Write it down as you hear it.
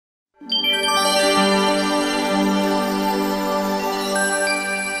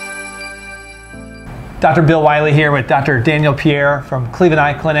Dr. Bill Wiley here with Dr. Daniel Pierre from Cleveland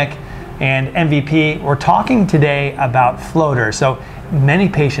Eye Clinic and MVP. We're talking today about floaters. So many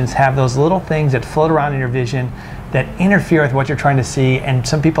patients have those little things that float around in your vision that interfere with what you're trying to see, and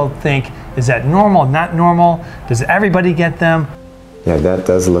some people think, is that normal, not normal? Does everybody get them? Yeah, that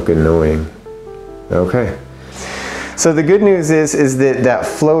does look annoying. Okay. So the good news is that that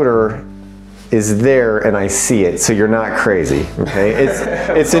floater is there and I see it, so you're not crazy, okay?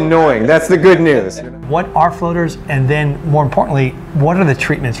 It's annoying. That's the good news. What are floaters, and then more importantly, what are the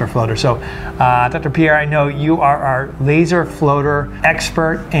treatments for floaters? So Dr. Pierre, I know you are our laser floater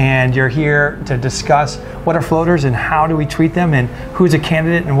expert, and you're here to discuss what are floaters and how do we treat them and who's a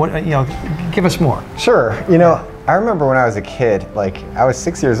candidate, and what, give us more. Sure. I remember when I was a kid, I was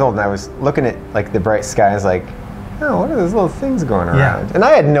 6 years old and I was looking at the bright skies oh, what are those little things going around? Yeah. And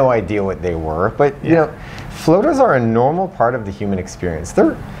I had no idea what they were, but floaters are a normal part of the human experience.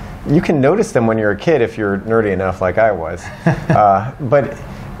 You can notice them when you're a kid if you're nerdy enough like I was. But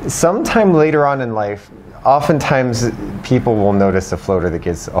sometime later on in life, oftentimes people will notice a floater that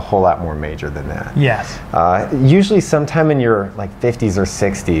gets a whole lot more major than that. Yes. Usually sometime in your 50s or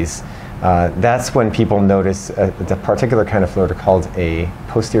 60s, that's when people notice the particular kind of floater called a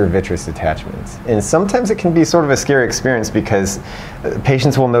posterior vitreous detachment. And sometimes it can be sort of a scary experience because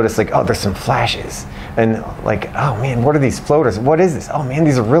patients will notice oh, there's some flashes. And oh man, what are these floaters? What is this? Oh man,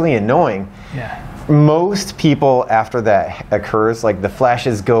 these are really annoying. Yeah. Most people, after that occurs, the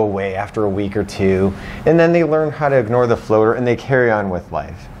flashes go away after a week or two, and then they learn how to ignore the floater and they carry on with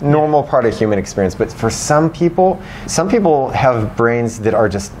life. Normal part of human experience. But for some people have brains that are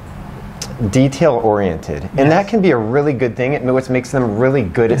just detail-oriented, and that can be a really good thing. It makes them really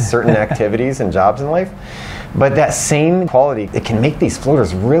good at certain activities and jobs in life. But that same quality, it can make these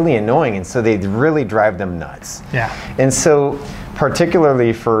floaters really annoying, and so they really drive them nuts. Yeah. And so,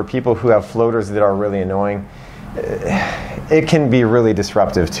 particularly for people who have floaters that are really annoying, it can be really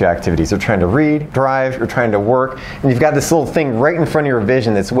disruptive to activities. You're trying to read, drive, you're trying to work, and you've got this little thing right in front of your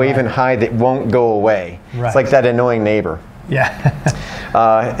vision that's waving high that won't go away. Right. It's like that annoying neighbor.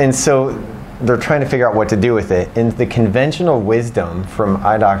 Yeah. And so they're trying to figure out what to do with it. And the conventional wisdom from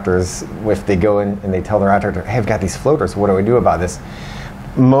eye doctors, if they go in and they tell their eye doctor, hey, I've got these floaters, what do I do about this?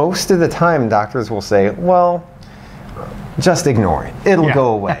 Most of the time, doctors will say, well, just ignore it. It'll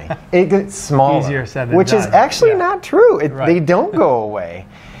go away. It gets smaller. Easier said than which done. is actually not true. Right. They don't go away.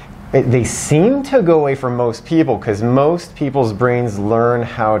 They seem to go away for most people because most people's brains learn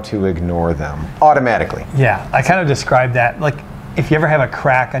how to ignore them automatically. Yeah, I kind of describe that if you ever have a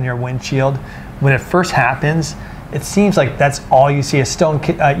crack on your windshield, when it first happens, it seems like that's all you see. A stone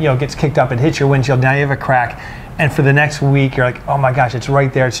gets kicked up and hits your windshield. Now you have a crack, and for the next week you're like, oh my gosh, it's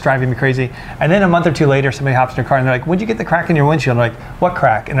right there. It's driving me crazy. And then a month or two later, somebody hops in your car and they're like, when'd you get the crack in your windshield? And they're like, what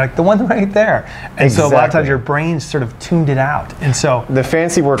crack? And they're like, the one right there. And Exactly. So a lot of times your brain sort of tuned it out. And so the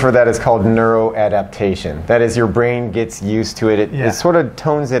fancy word for that is called neuro adaptation. That is, your brain gets used to it. It sort of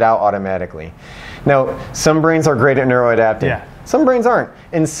tones it out automatically. Now, some brains are great at neuro adapting. Yeah. Some brains aren't.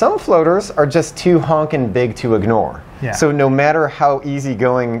 And some floaters are just too honking big to ignore. Yeah. So no matter how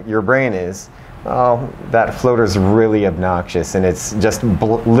easygoing your brain is, that floater's really obnoxious, and it's just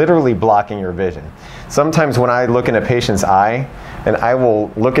literally blocking your vision. Sometimes when I look in a patient's eye, and I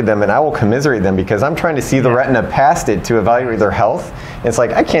will look at them and I will commiserate them because I'm trying to see the retina past it to evaluate their health. It's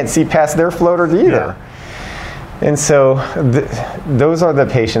I can't see past their floaters either. Yeah. And so those are the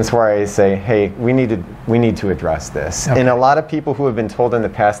patients where I say, hey, we need to address this. Okay. And a lot of people who have been told in the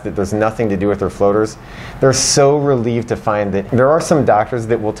past that there's nothing to do with their floaters, they're so relieved to find that there are some doctors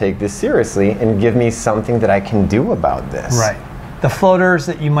that will take this seriously and give me something that I can do about this. Right. The floaters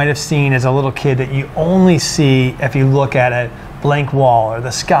that you might have seen as a little kid that you only see if you look at a blank wall or the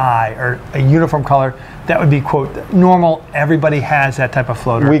sky or a uniform color, that would be, quote, normal. Everybody has that type of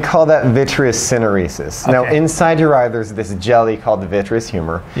floater. We call that vitreous syneresis. Okay. Now, inside your eye, there's this jelly called the vitreous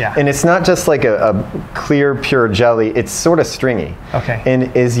humor. Yeah. And it's not just like a clear, pure jelly. It's sort of stringy. Okay.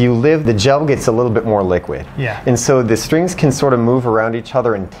 And as you live, the gel gets a little bit more liquid. Yeah. And so the strings can sort of move around each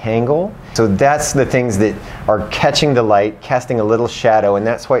other and tangle. So that's the things that are catching the light, casting a little shadow, and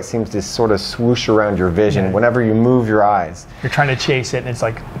that's why it seems to sort of swoosh around your vision whenever you move your eyes. You're trying to chase it, and it's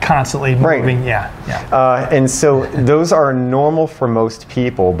constantly moving. Right. Yeah. And so those are normal for most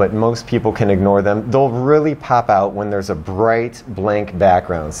people, but most people can ignore them. They'll really pop out when there's a bright, blank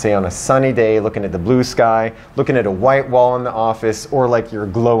background. Say on a sunny day, looking at the blue sky, looking at a white wall in the office, or your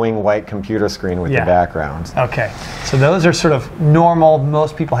glowing white computer screen with the background. Okay. So those are sort of normal.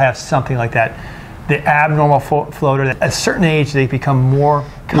 Most people have something like that. The abnormal floater, at a certain age, they become more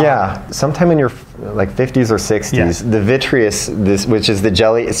Yeah, sometime in your like 50s or 60s, Yes. the vitreous, which is the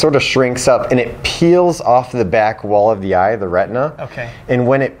jelly, it sort of shrinks up and it peels off the back wall of the eye, the retina. Okay. And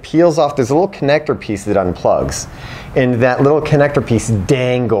when it peels off, there's a little connector piece that unplugs. And that little connector piece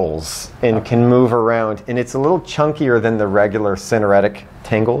dangles and can move around. And it's a little chunkier than the regular syneretic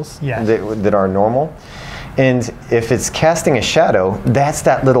tangles Yes. that are normal. And if it's casting a shadow, that's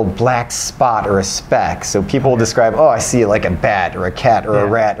that little black spot or a speck. So people will describe, oh, I see like a bat or a cat or a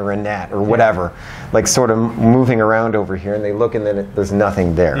rat or a gnat or whatever, like sort of moving around over here. And they look and then there's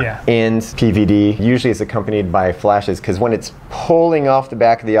nothing there. Yeah. And PVD usually is accompanied by flashes because when it's pulling off the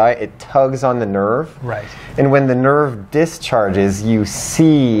back of the eye, it tugs on the nerve. Right. And when the nerve discharges, you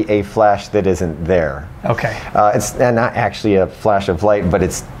see a flash that isn't there. Okay. It's not actually a flash of light, but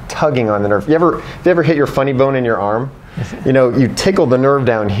it's tugging on the nerve. You ever hit your funny bone in your arm? You know, you tickle the nerve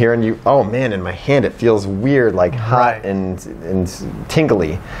down here and oh man, in my hand it feels weird, like hot and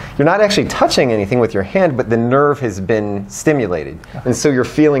tingly. You're not actually touching anything with your hand, but the nerve has been stimulated. And so you're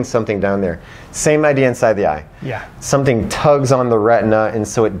feeling something down there. Same idea inside the eye. Yeah. Something tugs on the retina and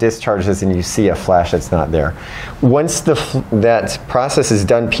so it discharges and you see a flash that's not there. Once that process is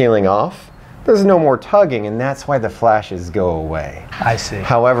done peeling off, there's no more tugging, and that's why the flashes go away. I see.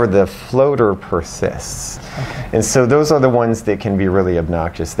 However, the floater persists. Okay. And so those are the ones that can be really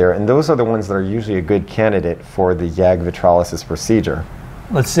obnoxious there, and those are the ones that are usually a good candidate for the YAG vitreolysis procedure.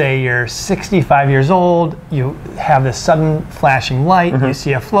 Let's say you're 65 years old, you have this sudden flashing light, you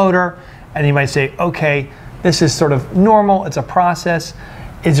see a floater, and you might say, okay, this is sort of normal, it's a process.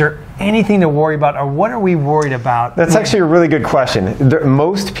 Is there anything to worry about, or what are we worried about? That's actually a really good question.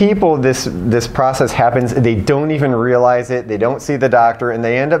 Most people, this process happens, they don't even realize it, they don't see the doctor, and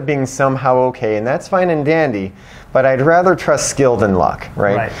they end up being somehow okay, and that's fine and dandy, but I'd rather trust skill than luck,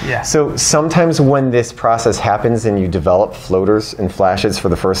 right? Right, yeah. So sometimes when this process happens and you develop floaters and flashes for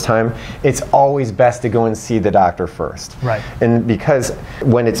the first time, it's always best to go and see the doctor first. Right. And because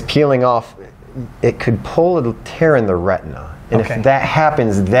when it's peeling off, it could pull a tear in the retina. And if that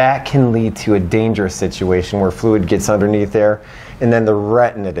happens, that can lead to a dangerous situation where fluid gets underneath there and then the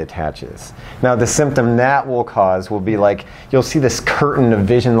retina detaches. Now the symptom that will cause will be like, you'll see this curtain of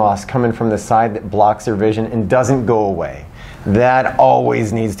vision loss coming from the side that blocks your vision and doesn't go away. That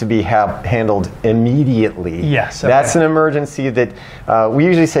always needs to be handled immediately. Yes. Okay. That's an emergency that we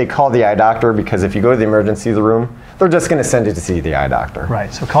usually say call the eye doctor, because if you go to the emergency room, they're just going to send you to see the eye doctor.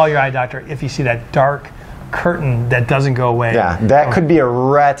 Right, so call your eye doctor if you see that dark curtain that doesn't go away. Yeah, that could be a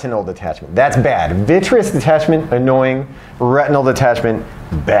retinal detachment. That's bad. Vitreous detachment, annoying. Retinal detachment,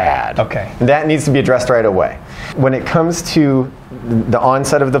 bad. Okay. That needs to be addressed right away. When it comes to the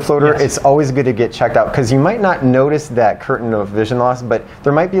onset of the floater, it's always good to get checked out, because you might not notice that curtain of vision loss, but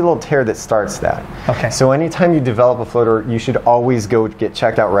there might be a little tear that starts that. Okay. So anytime you develop a floater, you should always go get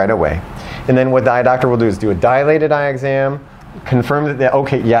checked out right away. And then what the eye doctor will do is do a dilated eye exam, confirm that,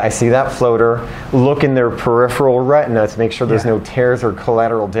 okay, yeah, I see that floater, look in their peripheral retina to make sure there's no tears or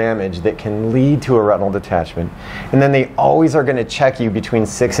collateral damage that can lead to a retinal detachment. And then they always are going to check you between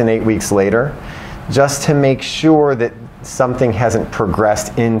 6 and 8 weeks later, just to make sure that something hasn't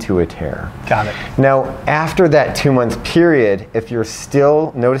progressed into a tear. Got it. Now, after that 2-month period, if you're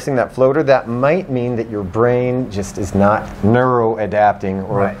still noticing that floater, that might mean that your brain just is not neuro adapting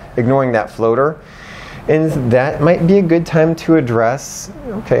or ignoring that floater. And that might be a good time to address,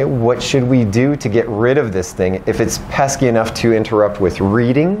 okay, what should we do to get rid of this thing if it's pesky enough to interrupt with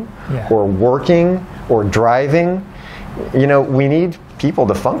reading or working or driving. You know, we need people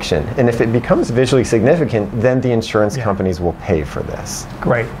to function. And if it becomes visually significant, then the insurance companies will pay for this.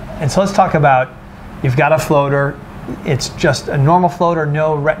 Great. And so let's talk about, you've got a floater. It's just a normal floater,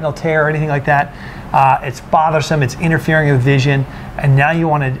 no retinal tear or anything like that. It's bothersome, it's interfering with vision, and now you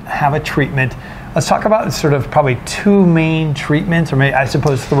want to have a treatment. Let's talk about sort of probably 2 main treatments, or maybe I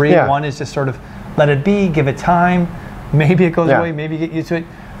suppose 3. One is just sort of let it be, give it time. Maybe it goes away, maybe you get used to it.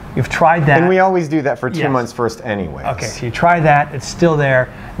 You've tried that. And we always do that for 2 months first anyway. Okay, so you try that, it's still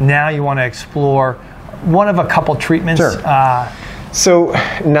there. Now you want to explore one of a couple treatments. Sure. So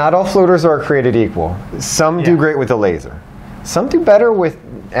not all floaters are created equal. Some do great with a laser. Some do better with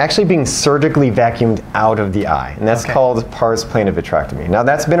actually being surgically vacuumed out of the eye, and that's called pars plana vitrectomy. Now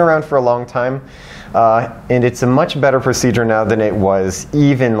that's been around for a long time, and it's a much better procedure now than it was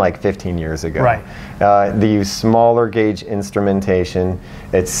even like 15 years ago. Right. They use smaller gauge instrumentation,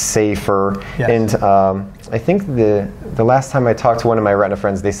 it's safer, and I think the last time I talked to one of my retina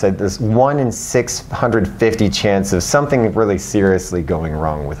friends, they said there's 1 in 650 chance of something really seriously going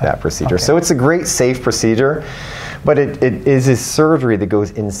wrong with that procedure. Okay. So it's a great, safe procedure, but it is a surgery that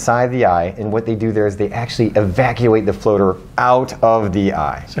goes inside the eye, and what they do there is they actually evacuate the floater out of the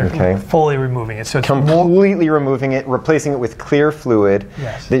eye. So fully removing it. So it's completely removing it, replacing it with clear fluid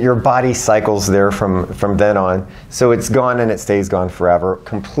that your body cycles there from then on. So it's gone and it stays gone forever,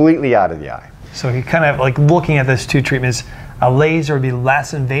 completely out of the eye. So you kind of like looking at those two treatments, a laser would be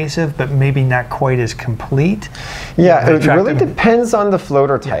less invasive, but maybe not quite as complete. Yeah, it really depends on the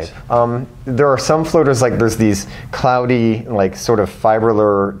floater type. Yes. There are some floaters, like there's these cloudy, like sort of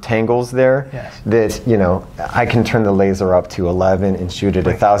fibrillar tangles there that, you know, I can turn the laser up to 11 and shoot it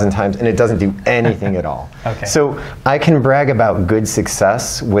 1,000 times and it doesn't do anything at all. Okay. So I can brag about good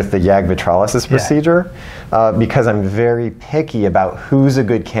success with the YAG vitreolysis procedure because I'm very picky about who's a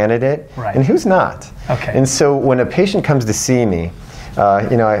good candidate and who's not. Okay. And so when a patient comes to see me,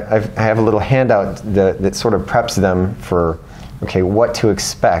 you know, I have a little handout that sort of preps them for, okay, what to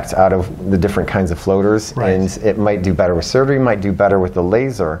expect out of the different kinds of floaters. And it might do better with surgery, might do better with the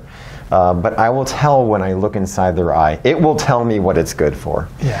laser. But I will tell when I look inside their eye. It will tell me what it's good for.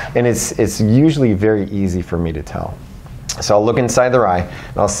 Yeah. And it's usually very easy for me to tell. So I'll look inside their eye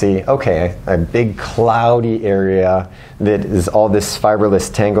and I'll see, okay, a big cloudy area that is all this fibrous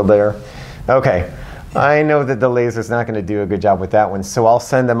tangle there. Okay. I know that the laser's not going to do a good job with that one, so I'll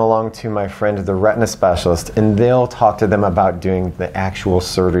send them along to my friend, the retina specialist, and they'll talk to them about doing the actual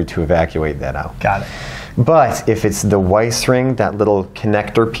surgery to evacuate that out. Got it. But if it's the Weiss ring, that little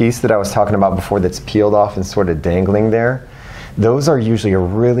connector piece that I was talking about before that's peeled off and sort of dangling there, those are usually a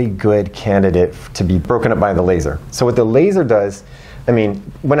really good candidate to be broken up by the laser. So what the laser does, I mean,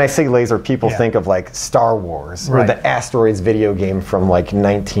 when I say laser, people think of like Star Wars or the Asteroids video game from like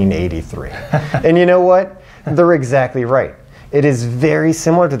 1983. And you know what? They're exactly right. It is very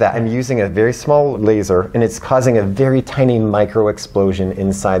similar to that. I'm using a very small laser and it's causing a very tiny micro explosion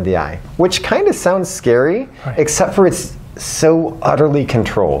inside the eye, which kind of sounds scary, except for it's so utterly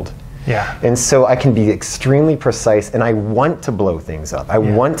controlled. Yeah. And so I can be extremely precise, and I want to blow things up. I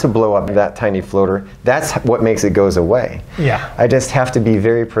want to blow up that tiny floater. That's what makes it goes away. Yeah. I just have to be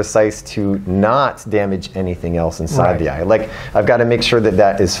very precise to not damage anything else inside the eye. Like, I've got to make sure that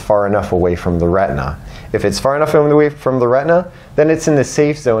that is far enough away from the retina. If it's far enough away from the retina, then it's in the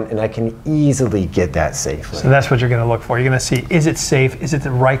safe zone, and I can easily get that safely. So that's what you're going to look for. You're going to see, is it safe? Is it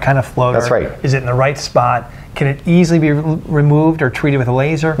the right kind of floater? That's right. Is it in the right spot? Can it easily be removed or treated with a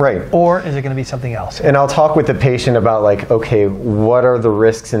laser? Right. Or is it going to be something else? And I'll talk with the patient about, like, okay, what are the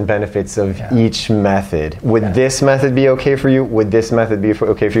risks and benefits of each method? Would this method be okay for you? Would this method be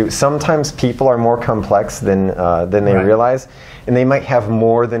okay for you? Sometimes people are more complex than they realize, and they might have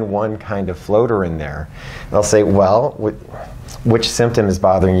more than one kind of floater in there. And I'll say, well, which symptom is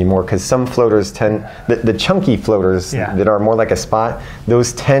bothering you more? Because some floaters tend, the chunky floaters that are more like a spot,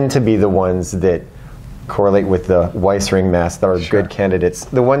 those tend to be the ones that correlate with the Weiss ring mass that are good candidates.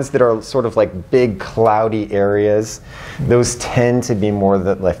 The ones that are sort of like big cloudy areas, those tend to be more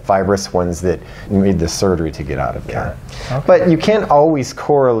the like fibrous ones that need the surgery to get out of there. Okay. But you can't always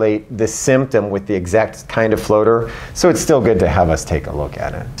correlate the symptom with the exact kind of floater, so it's still good to have us take a look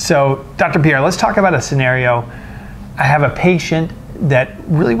at it. So, Dr. Pierre, let's talk about a scenario. I have a patient that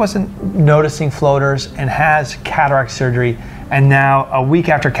really wasn't noticing floaters and has cataract surgery, and now a week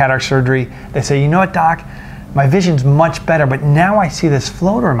after cataract surgery they say, you know what, doc, my vision's much better, but now I see this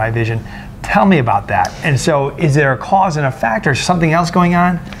floater in my vision. Tell me about that. And so is there a cause and effect or something else going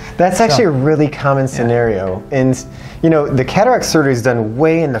on? That's actually a really common scenario. And you know, the cataract surgery is done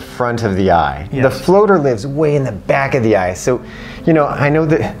way in the front of the eye. The floater lives way in the back of the eye. So, you know, I know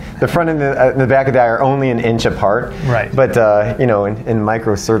that the front and the back of the eye are only an inch apart. Right. But, you know, in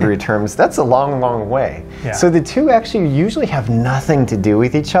microsurgery terms, that's a long, long way. Yeah. So the two actually usually have nothing to do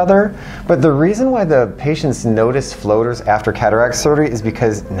with each other. But the reason why the patients notice floaters after cataract surgery is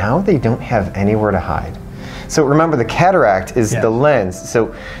because now they don't have anywhere to hide. So remember, the cataract is the lens,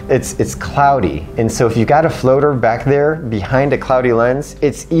 so it's cloudy, and so if you got a floater back there behind a cloudy lens,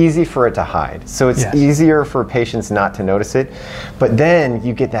 it's easy for it to hide. So it's easier for patients not to notice it. But then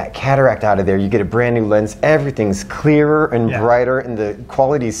you get that cataract out of there, you get a brand new lens, everything's clearer and brighter, and the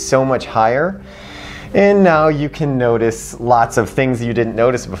quality is so much higher. And now you can notice lots of things you didn't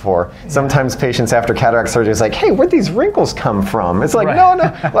notice before. Sometimes patients after cataract surgery is like, hey, where'd these wrinkles come from? It's like, no,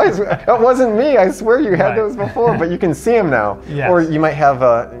 it wasn't me. I swear you had those before, but you can see them now. Or you might have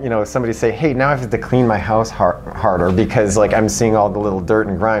you know, somebody say, hey, now I have to clean my house harder because like I'm seeing all the little dirt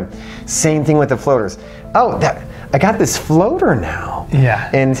and grime. Same thing with the floaters. oh, I got this floater now. Yeah.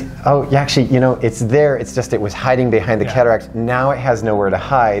 And, oh, actually, you know, it's there. It's just it was hiding behind the cataract. Now it has nowhere to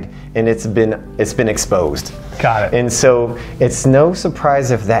hide, and it's been exposed. Got it. And so it's no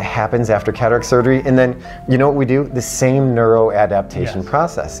surprise if that happens after cataract surgery. And then, you know what we do? The same neuro adaptation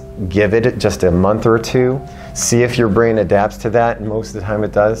process. Give it just a month or two. See if your brain adapts to that. And most of the time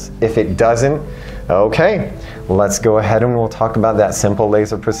it does. If it doesn't, okay, let's go ahead and we'll talk about that simple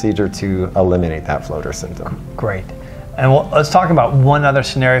laser procedure to eliminate that floater symptom. Great. And let's talk about one other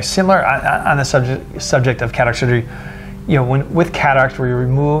scenario similar on the subject of cataract surgery. You know, with cataract, we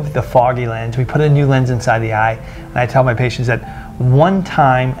remove the foggy lens, we put a new lens inside the eye, and I tell my patients that one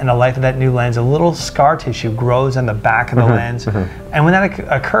time in the life of that new lens, a little scar tissue grows on the back of the lens, and when that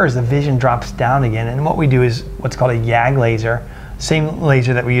occurs, the vision drops down again. And what we do is what's called a YAG laser, same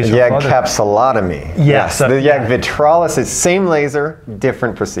laser that we use for YAG capsulotomy. Yes. So the YAG vitreolysis, same laser,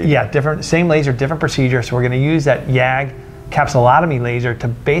 different procedure. Yeah, same laser, different procedure. So we're going to use that YAG capsulotomy laser to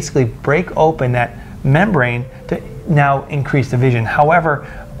basically break open that membrane to now increase the vision. However,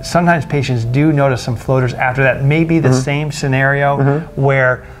 sometimes patients do notice some floaters after that. Maybe the same scenario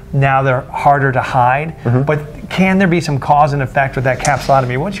where now they're harder to hide, but can there be some cause and effect with that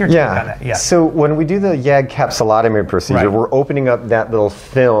capsulotomy? What's your take on that? Yeah. So when we do the YAG capsulotomy procedure, we're opening up that little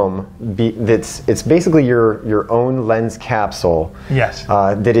film. It's basically your own lens capsule. Yes.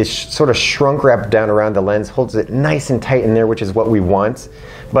 That is sort of shrunk wrapped down around the lens, holds it nice and tight in there, which is what we want.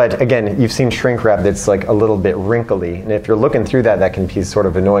 But again, you've seen shrink wrap that's like a little bit wrinkly, and if you're looking through that, that can be sort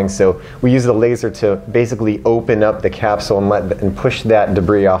of annoying. So we use the laser to basically open up the capsule and push that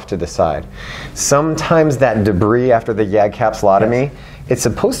debris off to the side. Sometimes that debris after the YAG capsulotomy, it's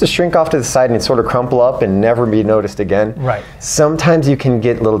supposed to shrink off to the side and sort of crumple up and never be noticed again. Right. Sometimes you can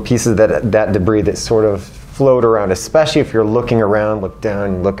get little pieces of that debris that sort of float around, especially if you're looking around, look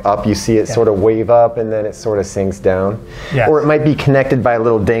down, look up, you see it sort of wave up and then it sort of sinks down. Yes. Or it might be connected by a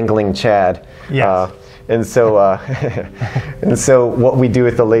little dangling Chad. Yes. And so what we do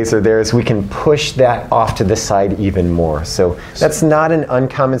with the laser there is we can push that off to the side even more. So that's not an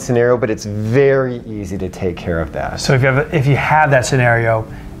uncommon scenario, but it's very easy to take care of that. So if you have that scenario,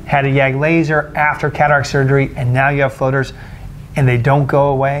 had a YAG laser after cataract surgery, and now you have floaters, and they don't go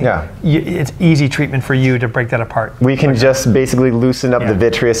away, it's easy treatment for you to break that apart. We can just basically loosen up the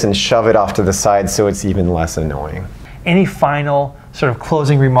vitreous and shove it off to the side so it's even less annoying. Any final sort of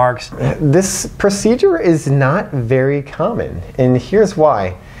closing remarks? This procedure is not very common, and here's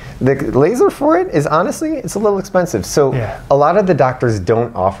why. The laser for it is honestly, it's a little expensive. So a lot of the doctors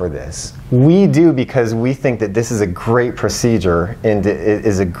don't offer this. We do because we think that this is a great procedure and it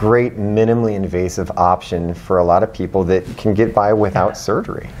is a great minimally invasive option for a lot of people that can get by without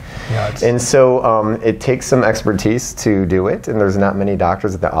surgery. And so it takes some expertise to do it, and there's not many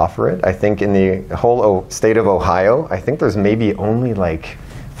doctors that offer it. I think in the whole state of Ohio, I think there's maybe only like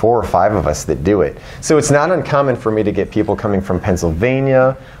 4 or 5 of us that do it. So it's not uncommon for me to get people coming from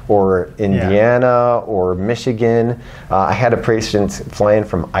Pennsylvania or Indiana or Michigan. I had a patient flying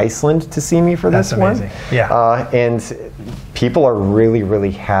from Iceland to see me for this one. And people are really,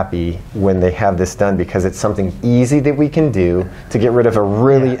 really happy when they have this done because it's something easy that we can do to get rid of a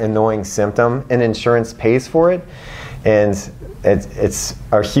really annoying symptom, and insurance pays for it. And it's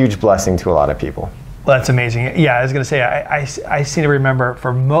a huge blessing to a lot of people. Well, that's amazing. Yeah, I was going to say, I seem to remember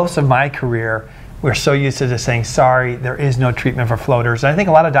for most of my career, we're so used to just saying, sorry, there is no treatment for floaters. And I think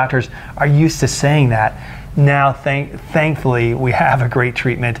a lot of doctors are used to saying that. Now, thankfully, we have a great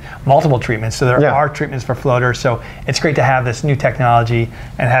treatment, multiple treatments. So there are treatments for floaters. So it's great to have this new technology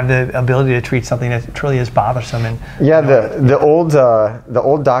and have the ability to treat something that truly is bothersome. And the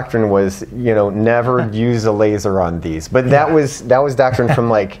old doctrine was, never use a laser on these. But that was doctrine from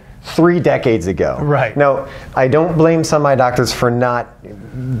like 3 decades ago. Right. Now, I don't blame some eye doctors for not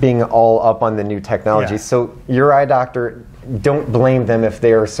being all up on the new technology. So your eye doctor, don't blame them if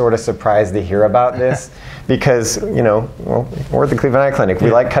they're sort of surprised to hear about this, because we're at the Cleveland Eye Clinic. We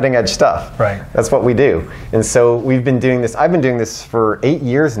like cutting edge stuff. Right. That's what we do. And so we've been doing this. I've been doing this for 8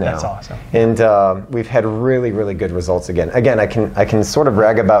 years now. That's awesome. And we've had really, really good results again. Again, I can sort of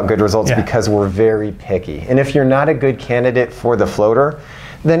brag about good results because we're very picky. And if you're not a good candidate for the floater,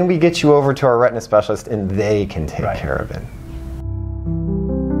 then we get you over to our retina specialist and they can take care of it.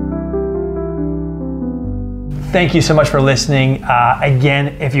 Thank you so much for listening. Again,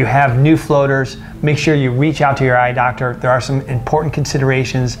 if you have new floaters, make sure you reach out to your eye doctor. There are some important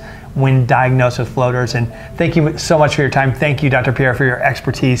considerations when diagnosed with floaters. And thank you so much for your time. Thank you, Dr. Pierre, for your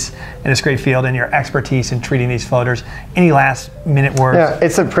expertise in this great field and your expertise in treating these floaters. Any last minute words? Yeah,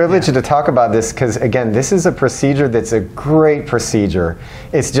 it's a privilege to talk about this because, again, this is a procedure that's a great procedure.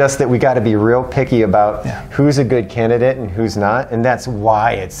 It's just that we got to be real picky about who's a good candidate and who's not, and that's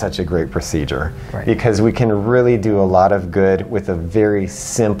why it's such a great procedure. Right. Because we can really do a lot of good with a very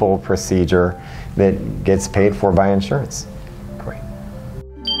simple procedure that gets paid for by insurance.